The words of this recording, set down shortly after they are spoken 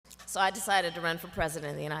So I decided to run for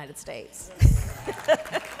president of the United States.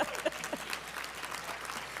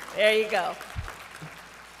 There you go.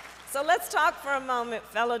 So let's talk for a moment,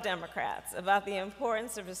 fellow Democrats, about the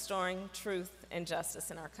importance of restoring truth and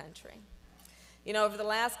justice in our country. You know, over the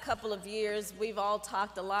last couple of years, we've all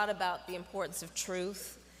talked a lot about the importance of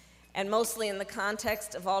truth, and mostly in the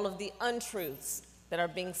context of all of the untruths that are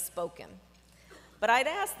being spoken. But I'd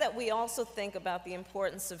ask that we also think about the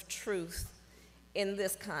importance of truth in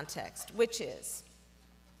this context, which is,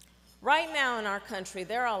 right now in our country,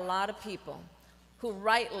 there are a lot of people who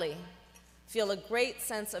rightly feel a great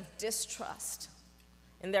sense of distrust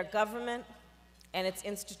in their government and its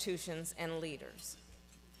institutions and leaders.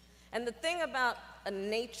 And the thing about a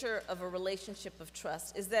nature of a relationship of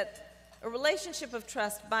trust is that a relationship of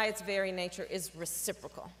trust, by its very nature, is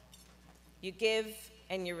reciprocal. You give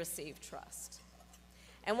and you receive trust.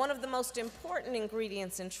 And one of the most important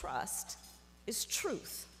ingredients in trust is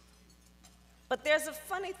truth. But there's a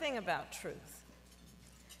funny thing about truth.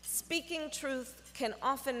 Speaking truth can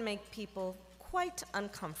often make people quite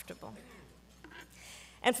uncomfortable.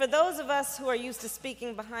 And for those of us who are used to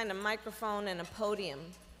speaking behind a microphone and a podium,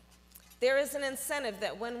 there is an incentive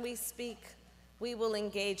that when we speak, we will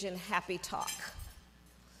engage in happy talk,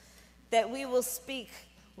 that we will speak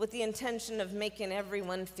with the intention of making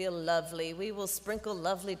everyone feel lovely. We will sprinkle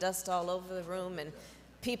lovely dust all over the room, and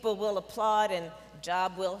people will applaud, and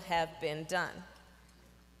job will have been done.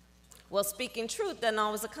 Well, speaking truth doesn't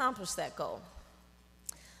always accomplish that goal.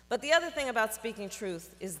 But the other thing about speaking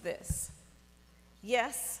truth is this.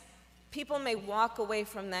 Yes, people may walk away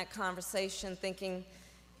from that conversation thinking,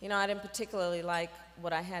 you know, I didn't particularly like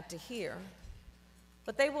what I had to hear.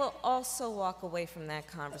 But they will also walk away from that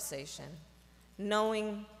conversation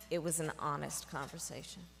knowing it was an honest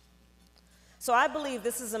conversation. So I believe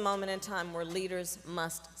this is a moment in time where leaders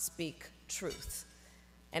must speak truth.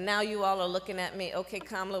 And now you all are looking at me, okay,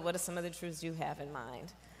 Kamala, what are some of the truths you have in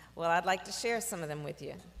mind? Well, I'd like to share some of them with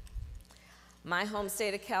you. My home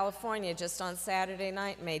state of California just on Saturday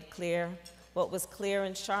night made clear what was clear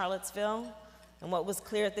in Charlottesville and what was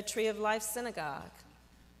clear at the Tree of Life Synagogue.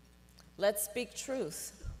 Let's speak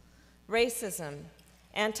truth. Racism,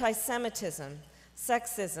 anti-Semitism,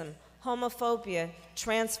 sexism, homophobia,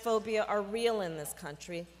 transphobia are real in this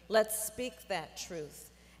country. Let's speak that truth.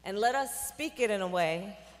 And let us speak it in a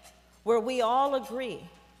way where we all agree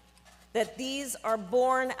that these are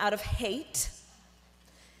born out of hate,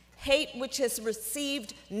 hate which has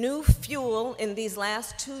received new fuel in these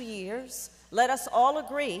last 2 years. Let us all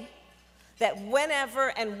agree that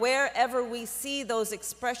whenever and wherever we see those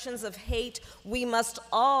expressions of hate, we must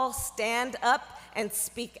all stand up and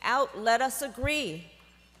speak out. Let us agree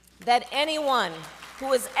that anyone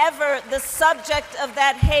who is ever the subject of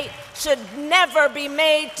that hate should never be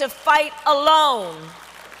made to fight alone.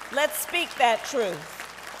 Let's speak that truth.